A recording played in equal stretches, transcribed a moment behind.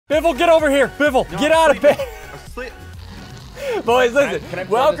Biffle, get over here. Biffle, get out of bed. Asleep. Boys, listen, can I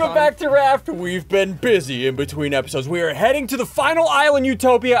put welcome this on? back to Raft. We've been busy in between episodes. We are heading to the final island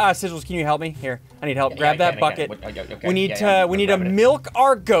utopia. Sizzles, can you help me? Here, I need help. Grab that bucket. Okay, We need to milk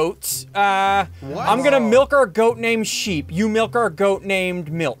our goats. I'm gonna milk our goat named Sheep. You milk our goat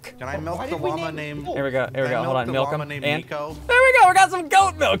named Milk. Can I milk the llama named? Here we go. Here we go. Hold on, milk them. And there we Nico? go. We got some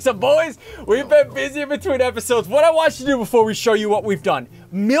goat milk. So, boys, we've been busy in between episodes. What I want you to do before we show you what we've done: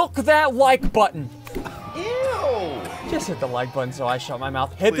 milk that like button. Ew. Just hit the like button so I shut my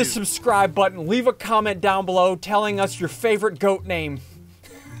mouth. Hit the Please. subscribe button. Leave a comment down below telling us your favorite goat name.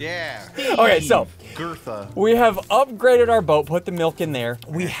 Yeah. Okay, so Gertha. we have upgraded our boat, put the milk in there.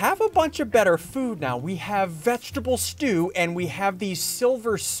 We have a bunch of better food now. We have vegetable stew and we have these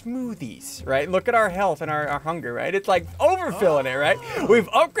silver smoothies, right? Look at our health and our hunger, right? It's like overfilling it, right? We've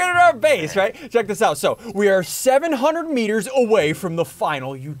upgraded our base, right? Check this out. So we are 700 meters away from the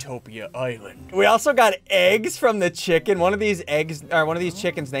final Utopia Island. We also got eggs from the chicken. One of these eggs, or one of these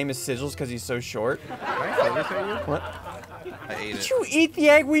chickens' name is Sizzles because he's so short. Can I say this at you? What? I ate Did it. you eat the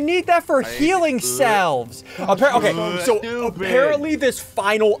egg? We need that for healing salves. Okay, so apparently this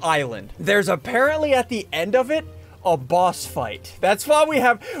final island, there's apparently at the end of it, a boss fight. That's why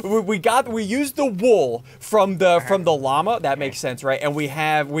we used the wool from the llama. That makes sense, right? And we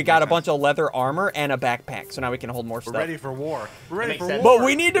got a bunch of leather armor and a backpack, so now we can hold more stuff. We're ready for war. We're ready for war. But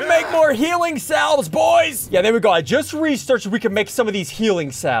we need to make more healing salves, boys. Yeah, there we go. I just researched we can make some of these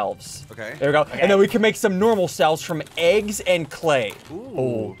healing salves. Okay. There we go. And then we can make some normal salves from eggs and clay. Ooh.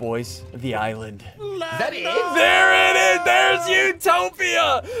 Oh, boys, the island. Is that it? There it is. There's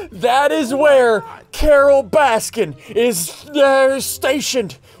Utopia. That is where Carol Baskin is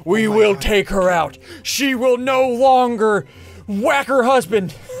stationed. We will take her out. She will no longer whack her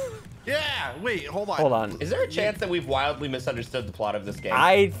husband. Yeah. Wait. Hold on. Hold on. Is there a chance that we've wildly misunderstood the plot of this game?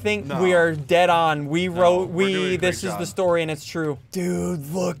 I think No. we are dead on. We wrote, we're doing a great this is job. the story and it's true.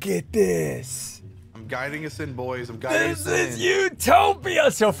 Dude, look at this. I'm guiding us in, boys. I'm guiding This us in. is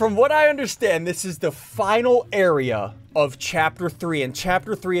Utopia. So from what I understand, this is the final area of chapter 3. And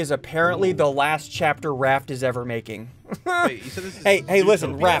chapter 3 is apparently the last chapter Raft is ever making. Wait, you said this is Hey,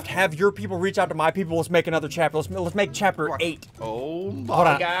 listen, Utopia? Raft, have your people reach out to my people. Let's make another chapter. Let's make chapter 8. Oh my. Hold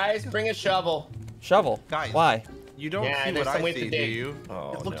on. Guys, bring a shovel. Shovel. Guys. Why? You don't Yeah, see there's what some I ways to see, do dig. you?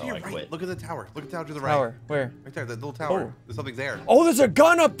 Oh, Look to no, your I right. quit. Look at the tower. Look at the tower to the right. Tower. Where? Right there, that little tower. Oh. There's something there. Oh, there's a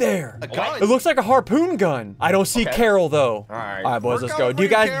gun up there. A gun. It looks like a harpoon gun. I don't see Okay. Carol though. All right. All right, boys, We're let's go. coming Do you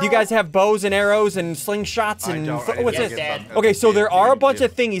for you, guys Carol. have bows and arrows and slingshots I and don't. I what's didn't this? get Dad. something. Okay, so Yeah, there are a yeah, bunch yeah.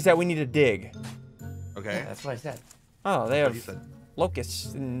 of thingies that we need to dig. Okay. That's what I said. Oh, they What he have said.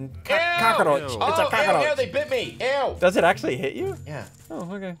 locusts and Ew! cockroach. Ew. It's a Oh, cockroach. ew, they bit me. Ew. Does it actually hit you? Yeah. Oh,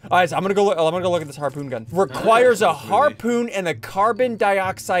 okay. All right, so I'm gonna go look at this harpoon gun. Requires a harpoon and a carbon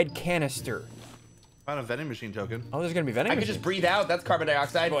dioxide canister. Found a vending machine token. Oh, there's gonna be vending I could machines. just breathe out. That's carbon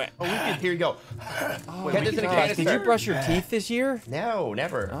dioxide. Wait. Oh, we can. Here you go. Get this in a Gosh, canister. did you brush your teeth this year? No,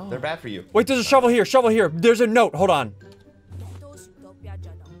 never. Oh. They're bad for you. Wait, there's a shovel here. Shovel here. There's a note. Hold on.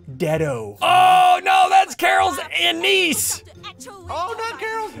 Deado. Oh no, that's Carol's niece. Oh, not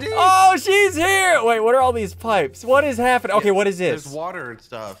Carol's niece. Oh, she's here. Wait, what are all these pipes? What is happening? Okay, what is this? There's water and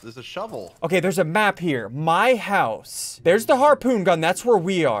stuff. There's a shovel. Okay, there's a map here. My house. There's the harpoon gun. That's where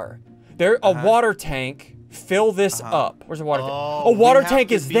we are. There, a water tank. Fill this up. Where's the water tank? Oh, water we have tank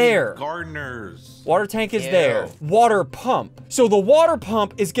to is be there. Gardeners. Water tank is Ew. there. Water pump. So the water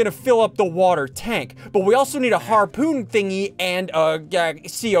pump is gonna fill up the water tank, but we also need a harpoon thingy and a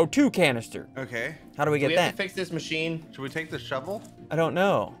CO2 canister. Okay. How do we Do get we have that? to fix this machine? Should we take the shovel? I don't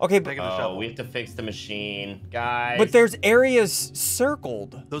know. Okay, Take the Oh, shovel. we have to fix the machine, guys. but there's areas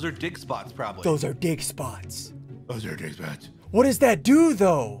circled. Those are dig spots, probably. Those are dig spots. Those are dig spots. What does that do,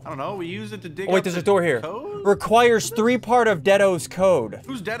 though? I don't know. We use it to dig. Oh, wait, up there's the a door here. Code? Requires 3 part of Deado's code.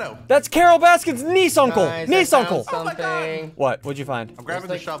 Who's Deado? That's Carol Baskin's niece uncle. Guys, Niece I uncle. found something. What? What'd you find? I'm grabbing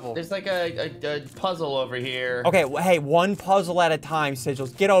the shovel. There's like a puzzle over here. Okay, well, hey, one puzzle at a time,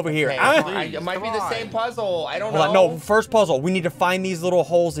 Sigils. Get over here. Okay, Ah! it might be Come the on. same puzzle. I don't Hold on, know. no, first puzzle. We need to find these little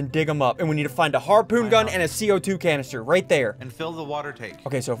holes and dig them up. And we need to find a harpoon gun and a CO2 canister right there. And fill the water tank.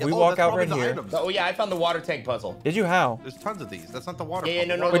 Okay, so if Yeah, we oh, walk that's out probably right the here. items. Oh yeah, I found the water tank puzzle. Did you? How? There's tons of these. That's not the water. Yeah, no,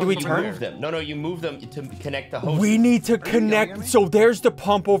 pump. no, The Wait, do we you turn? move them. No, you move them to connect the hose. We need to yelling at connect. me? So there's the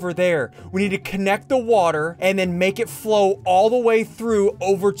pump over there. We need to connect the water and then make it flow all the way through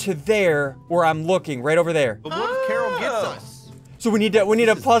over to there where I'm looking, right over there. But what if Carol gets us? So we need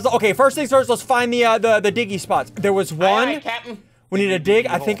a puzzle. Okay, first things first, let's find the diggy spots. There was Aye, one. aye, Captain. We need to dig.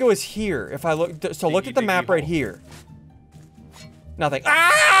 I hole. think it was here. If I look, so look at the diggy map right hole. here. Nothing.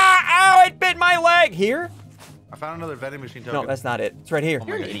 Ah! Ow! It bit my leg. Here? I found another vending machine token. No, that's not it. It's right here. Oh my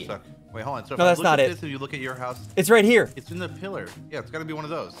You're an God, you idiot. suck. Wait, hold on. So if No, I that's look not at it. this, if you look at your house, It's right here. it's in the pillar. Yeah, it's got to be one of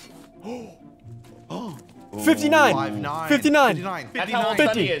those. 59. 59. 59. 59. That's how old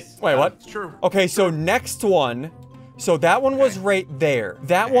 50. SSundee is. Wait, what? It's true. Okay, so next one. So that one was right there.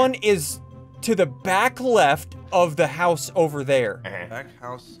 That one is to the back left of the house over there. Back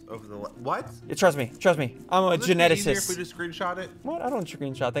house over the left. What? Yeah, trust me. I'm a Wouldn't this be easier if we geneticist. just screenshot it? What? I don't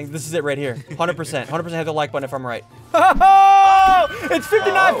screenshot things. This is it right here. 100%. 100% hit the like button if I'm right. Oh, it's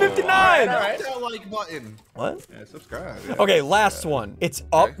 59, 59. all right. Hit that like button. What? Yeah, subscribe. Yeah. Okay, last one. It's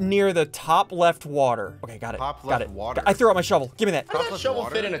up near the top left water. Okay, got it. Top got left it. water. I threw out my shovel. Give me that. How does that Chocolate shovel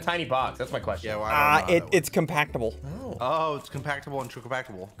water? fit in a tiny box? That's my question. Yeah, well, I don't know how that It's compactable. Oh, it's compactable and true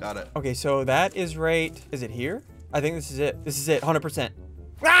compactable. Got it. Okay, so that is right. Is it here? I think this is it. This is it. 100%.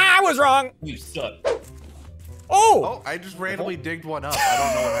 Ah, I was wrong. You suck. Oh! Oh, I just randomly digged one up. I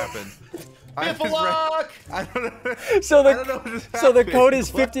don't know what happened. Biffle luck! I don't know. So I don't know what just the happened. code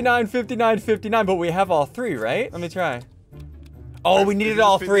is What? 59, 59, 59, but we have all three, right? Let me try. Oh, we needed it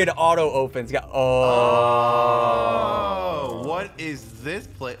all 50? three to auto open. Oh, what is this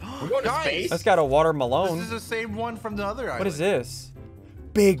place? We're going to Guys, space? That's got a water This Malone. is the same one from the other island. What is this?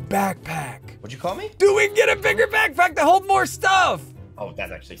 Big backpack. What'd you call me? Dude, we can get a bigger backpack to hold more stuff. Oh,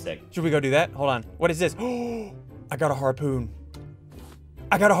 that's actually sick. Should we go do that? Hold on. What is this? I got a harpoon.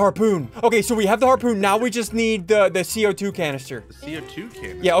 I got a harpoon. Okay, so we have the harpoon. Now we just need the CO2 canister. The CO2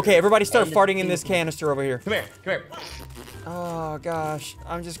 can. Yeah, okay, everybody start And farting in this canister over here. Come here. Come here. Oh, gosh.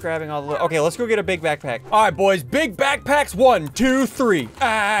 I'm just grabbing all the... Okay, let's go get a big backpack. All right, boys. Big backpacks. 1, 2, 3. You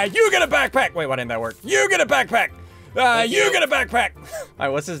get a backpack. Wait, why didn't that work? You get a backpack. You get a backpack. All right,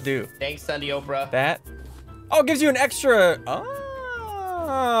 what's this do? Thanks, SSundee Oprah. That? Oh, it gives you an extra...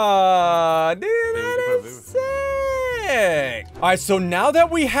 Oh, dude, that is sick. All right, so now that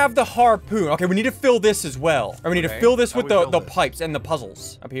we have the harpoon... Okay, we need to fill this as well. Or we need to Okay, fill this how with we fill the this? pipes and the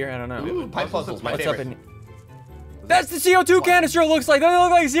puzzles. Up here? I don't know. Ooh, pipe puzzles, my What's up favorite. in... That's the CO2 canister, it looks like. Doesn't it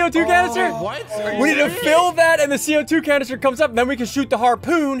look like a CO2 canister? What? Are you We need to serious? fill that, and the CO2 canister comes up, and then we can shoot the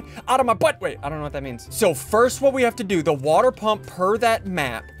harpoon out of my butt. Wait, I don't know what that means. So first, what we have to do, the water pump per that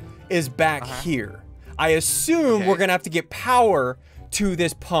map is back here. I assume we're gonna have to get power to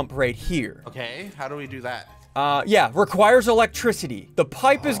this pump right here. Okay, how do we do that? Yeah, requires electricity. The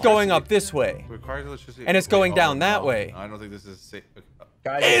pipe is going up this way. Requires electricity. And it's going down that way. I don't think this is safe.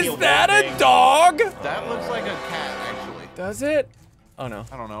 Guys, Is feel that one a thing. dog? That looks like a cat, actually. Does it? Oh no.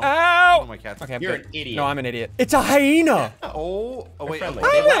 I don't know. Ow! Oh, my cat's Okay, I'm You're good. an idiot. No, I'm an idiot. It's a hyena. Oh, wait. friendly. Hi,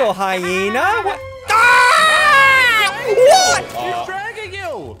 They little laugh. hyena. What? Ah! What? He's dragging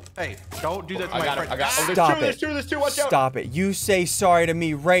you. Hey, don't do that to I my got it. friend. I got it. Oh, there's Stop two, there's it. two, there's two. Watch out. Stop it. You say sorry to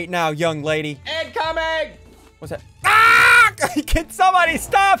me right now, young lady. Incoming! What's that? Ah! Can somebody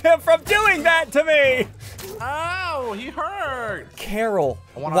stop him from doing that to me? Ow, he hurt. Carol,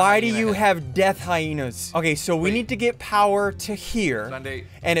 I want a why do hyena you head. have death hyenas? Okay, so we Wait. need to get power to here, SSundee,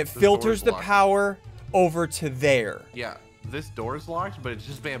 and it this filters door's the locked. power over to there. Yeah, this door's locked, but it's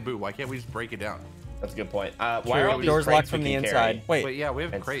just bamboo. Why can't we just break it down? That's a good point. Why are all these Door's crates locked from we the can inside. carry? Wait, Wait, yeah, we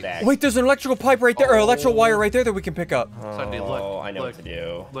have And crates. stack. wait, there's an electrical pipe right there, or electrical wire right there that we can pick up. SSundee, look. Oh, I know look, what to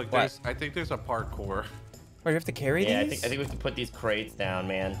do. Look, What? I think there's a parkour. Wait, we have to carry Yeah, I these? think we have to put these crates down,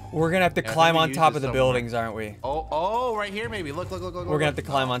 man. We're gonna have to Yeah, I climb think we on use top this of the somewhere. buildings, aren't we? Oh, right here maybe. Look. We're gonna have to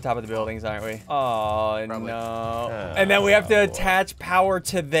climb on top of the buildings, aren't we? Oh, Probably. no. And then we have to attach power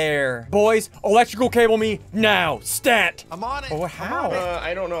to there. Boys, electrical cable me now. Stat. I'm on it. Oh, I'm how? on it.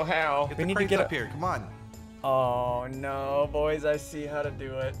 I don't know how. Get we the need to crates get up up- here. Come on. Oh, no, boys. I see how to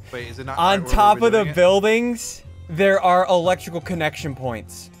do it. Wait, is it not? On are top we of the doing it? buildings, there are electrical connection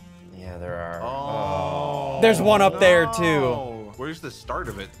points. Yeah, there are. Oh. There's one up there, too. no. Where's the start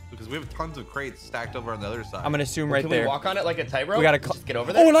of it? Because we have tons of crates stacked over on the other side. I'm gonna assume right Can there. we walk on it like a tightrope? We gotta just get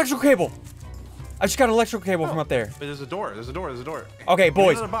over there. Oh, electrical cable. I just got an electrical cable from up there. Wait, there's a door. There's a door. There's a door. Okay, Give me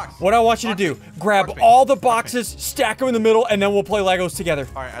boys, another box. what I want you to do, Box me. grab Box me. all the Box me. boxes, stack them in the middle, and then we'll play Legos together.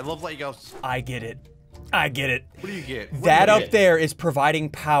 All right, I love Legos. I get it. I get it. What do you get? What That do you up get? there is providing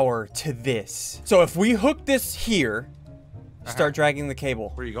power to this. So if we hook this here, start dragging the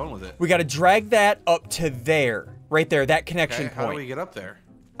cable. Where are you going with it? We got to drag that up to there. Right there, that connection Okay, how do we point. get up there?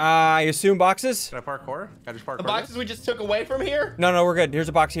 I assume boxes? Can I parkour? Can I just parkour? The boxes we just took away from here? No, we're good. Here's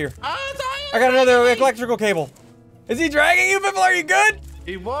a box here. Ah, I got another electrical cable. Is he dragging you, people? Are you good?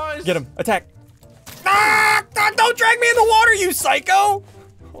 He was. Get him. Attack. Ah! Don't drag me in the water, you psycho!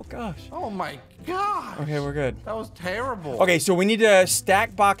 Oh, gosh. Oh my god. Okay, we're good. That was terrible. Okay, so we need to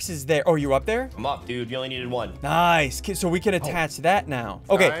stack boxes there. Oh, you up there? I'm up, dude. You only needed one. Nice. So we can attach that now.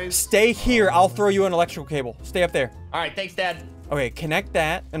 Okay, Guys. stay here. I'll throw you an electrical cable. Stay up there. All right, thanks, Dad. Okay, connect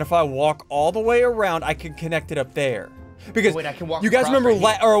that. And if I walk all the way around, I can connect it up there. Because wait, I can walk you guys across remember,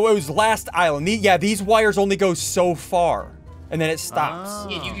 right here. or it was last island. Yeah, these wires only go so far. And then it stops.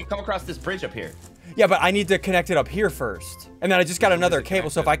 Yeah, you can come across this bridge up here. Yeah, but I need to connect it up here first. And then I just got another cable.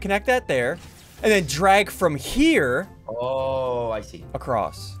 So if I connect that there, and then drag from here. Oh, I see.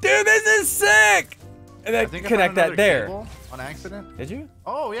 Across. Dude, this is sick! And then connect that there. On accident. Did you?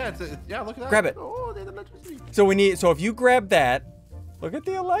 Oh yeah, yeah. Look at that. Grab it. Oh, there's electricity. So we need. So if you grab that, look at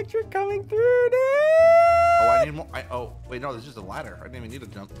the electric coming through, dude. Oh, I need more. Oh, wait, no, there's just a ladder. I didn't even need a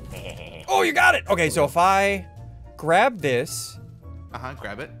jump. Oh, you got it. Okay, so if I grab this.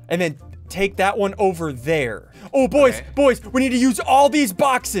 Grab it. And then take that one over there. Oh, boys, boys, we need to use all these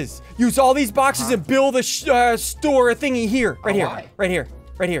boxes. Use all these boxes and build a store thingy here. Right here. Why? Right here.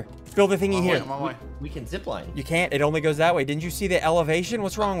 Right here. Build a thingy here. We can zip line. You can't. It only goes that way. Didn't you see the elevation?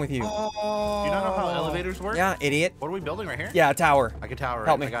 What's wrong with you? Oh. Do you not know how elevators work? Yeah, idiot. What are we building right here? Yeah, a tower. Like a tower.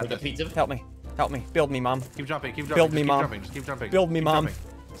 Help me. I got With the this. pizza? Help me. Help me. Build me, Mom. Keep jumping. Keep jumping. Build me, keep Mom. Jumping. Just keep jumping. Build me, Keep Mom. jumping.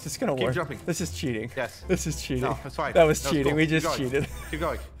 Is this gonna Keep work? jumping. This is cheating. Yes. This is cheating. No, it's fine. That was No, cheating. cool. We Keep just going. cheated. Keep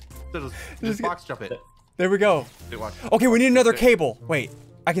going. Just box jump it. There we go. Dude, watch. Okay, we need another cable. Wait,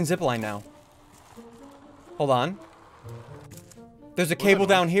 I can zip line now. Hold on. There's a cable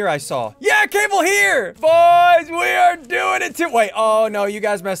down here I saw. Yeah, cable here! Boys, we are doing it too. Wait, oh no, you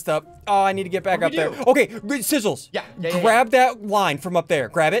guys messed up. Oh, I need to get back up there. Okay, sizzles. Yeah. Grab that line from up there.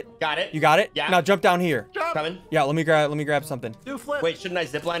 Grab it. Got it. You got it? Yeah. Now jump down here. Jump. Coming. Yeah, let me grab something. Do flip. Wait, shouldn't I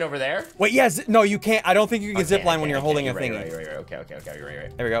zip line over there? Wait, yes. No, you can't. I don't think you can zip line when you're holding a thingy. Right. Okay. You're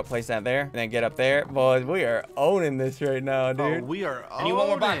right. There we go. Place that there. And then get up there. Boys, we are owning this right now, dude. Oh, we are. I need one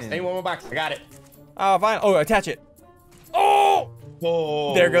more box. I got it. Oh, fine. Oh, attach it. Oh!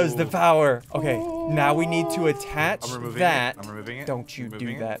 Whoa. There goes the power. Okay, now we need to attach I'm removing that. it. I'm removing it. Don't you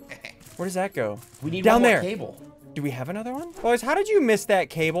Removing do it. that. Where does that go? We need down one more there. cable. Do we have another one? Boys, how did you miss that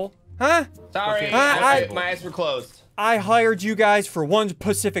cable? Huh? Sorry, Okay. my eyes were closed. I hired you guys for one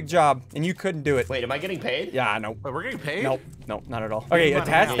specific job, and you couldn't do it. Wait, am I getting paid? Yeah, no. Wait, we're getting paid? Nope, not at all. Okay, money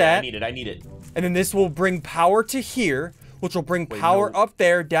attach now. that. I need it. And then this will bring power to here, which will bring power up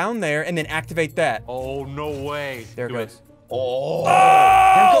there, down there, and then activate that. Oh, no way. There it Do goes. Oh.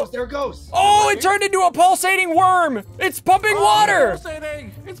 Oh! There it goes. Oh, it turned into a pulsating worm. It's pumping water.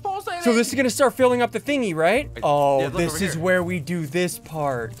 It's pulsating. So this is gonna start filling up the thingy, right? Oh, yeah, look this over is here. where we do this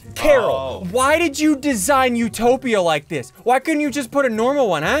part. Carol, Oh. why did you design Utopia like this? Why couldn't you just put a normal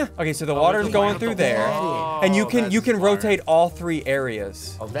one, huh? Okay, so the water's the going line through with the there, wall. and you Oh, can that's smart. rotate all 3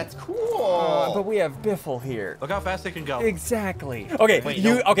 areas. Oh, that's cool. But we have Biffle here. Look how fast they can go. Exactly. Okay, Wait,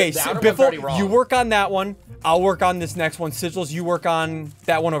 you no, okay? the So outer one's already Biffle, wrong. you work on that one. I'll work on this next one. Sigils, you work on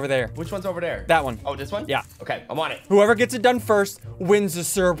that one over there. Which one's over there? That one. Oh, this one? Yeah. Okay, I'm on it. Whoever gets it done first wins a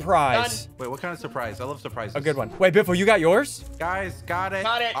surprise. Wait, what kind of surprise? I love surprises. A good one. Wait, Biffle, you got yours? Guys, got it.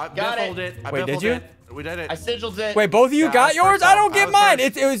 Got it, I got biffled it. I Wait, did biffled you? it. We did it. I sigiled it. Wait, both of you Yeah, I got was yours? first I up. don't I get was mine.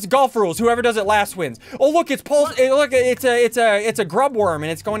 first. It was golf rules. Whoever does it last wins. Oh, look, it's pulse. Look, it's a grub worm,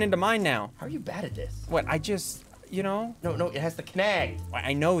 and it's going into mine now. How are you bad at this? What? I just, you know, No, it has to connect.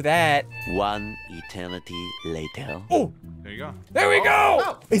 I know that. One eternity later. Oh, There you go. there we go.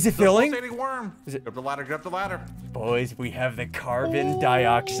 Oh. Is it The filling? pulsating worm. Is it- Grab the ladder. Grab the ladder. Boys, we have the carbon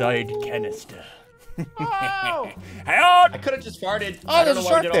dioxide canister. Oh! Hey, on! I could have just farted. Oh, I don't there's a know why we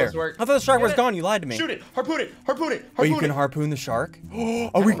shark did all there. this work. I thought the shark was Get it. gone. You lied to me. Shoot it. Harpoon it. Harpoon it. Oh, Harpoon you can it. harpoon the shark? Are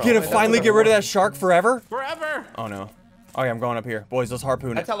we know. gonna I finally don't get rid of know. that shark forever? Forever. Oh no. Okay, I'm going up here. Boys, let's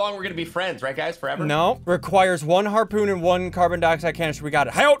harpoon it. That's how long we're gonna be friends, right, guys? Forever? No, requires 1 harpoon and 1 carbon dioxide canister. We got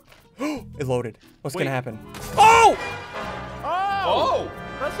it. Hey, out! It loaded. What's Wait. gonna happen? Oh! Oh!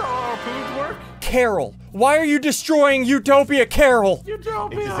 That's how harpoons work. Carol, why are you destroying Utopia, Carol?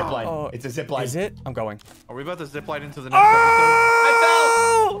 Utopia. It's a zip line. Oh, It's a zip line. Is it? I'm going. Are we about to zip line into the next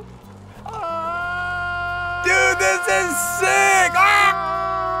Oh! episode? Dude, this is sick!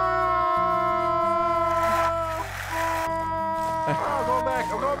 Ah! I'm going back.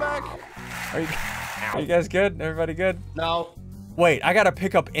 I'm going back. Are you guys good? Everybody good? No. Wait, I gotta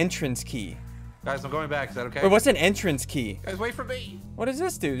pick up entrance key. Guys, I'm going back. Is that okay? Wait, what's an entrance key? Guys, wait for me. What does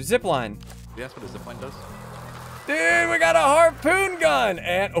this do? Zip line. That's what a zip line does. Dude, we got a harpoon gun.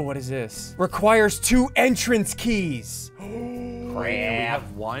 And, oh, what is this? Requires 2 entrance keys. We Crap.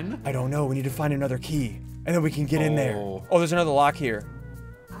 have one. I don't know. We need to find another key. And then we can get in there. Oh. Oh, there's another lock here.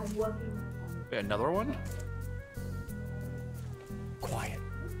 Wait, another one? Quiet.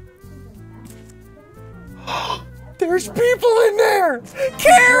 There's people in there!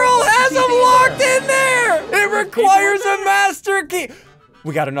 Carol has them locked in there! It requires a master key!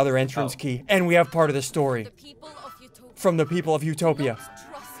 We got another entrance key, and we have part of the story The people of Utopia from the people of Utopia.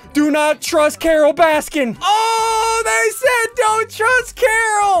 trust Do not trust Carol Baskin. Oh, they said don't trust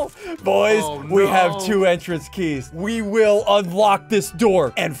Carol. Boys, we have 2 entrance keys. We will unlock this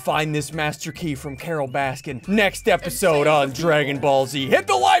door and find this master key from Carol Baskin. Next episode on Dragon Ball Z. Hit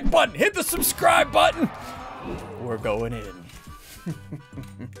the like button. Hit the subscribe button. We're going in.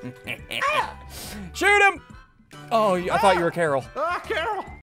 Shoot him. Oh, I thought you were Carol. Ah, Carol.